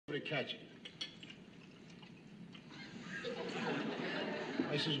to catch it.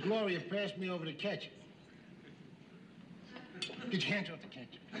 I says, Gloria, pass me over to catch it. Get your hands off the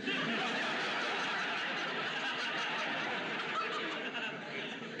catch it.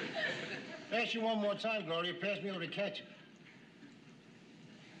 Ask you one more time, Gloria, pass me over to catch it.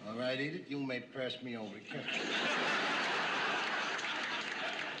 All right, Edith, you may pass me over to catch it.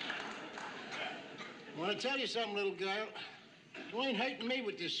 I want to tell you something, little girl. You ain't hurting me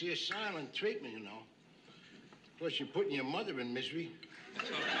with this here silent treatment, you know. Plus, you're putting your mother in misery.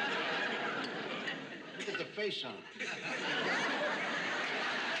 Look at the face on her.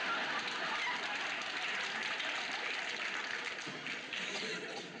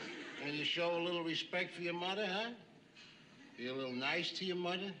 And you show a little respect for your mother, huh? Be a little nice to your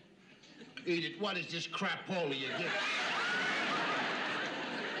mother? Edith, what is this crapola you get?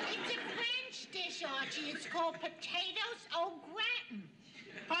 It's a French dish, Archie. It's called potatoes au gratin.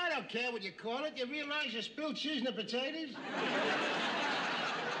 I don't care what you call it. You realize you spilled cheese in the potatoes? No,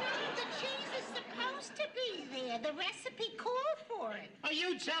 the cheese is supposed to be there. The recipe called for it. Are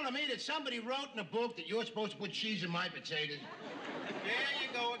you telling me that somebody wrote in a book that you're supposed to put cheese in my potatoes? There you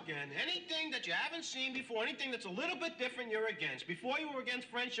go again. Anything that you haven't seen before, anything that's a little bit different, you're against. Before you were against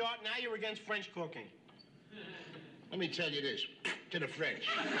French art, now you're against French cooking. Let me tell you this, to the French.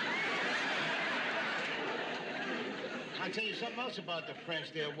 I'll tell you something else about the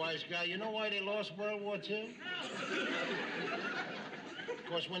French there, wise guy. You know why they lost World War II?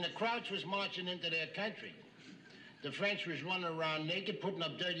 Because when the Crouch was marching into their country, the French was running around naked, putting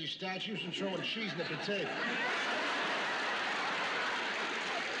up dirty statues and throwing cheese in the potato.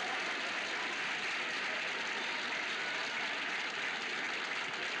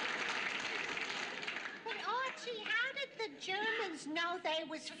 How did the Germans know they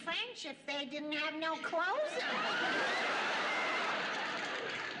was French if they didn't have no clothes on?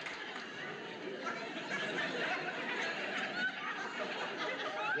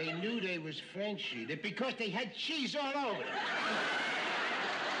 They knew they was Frenchy because they had cheese all over them.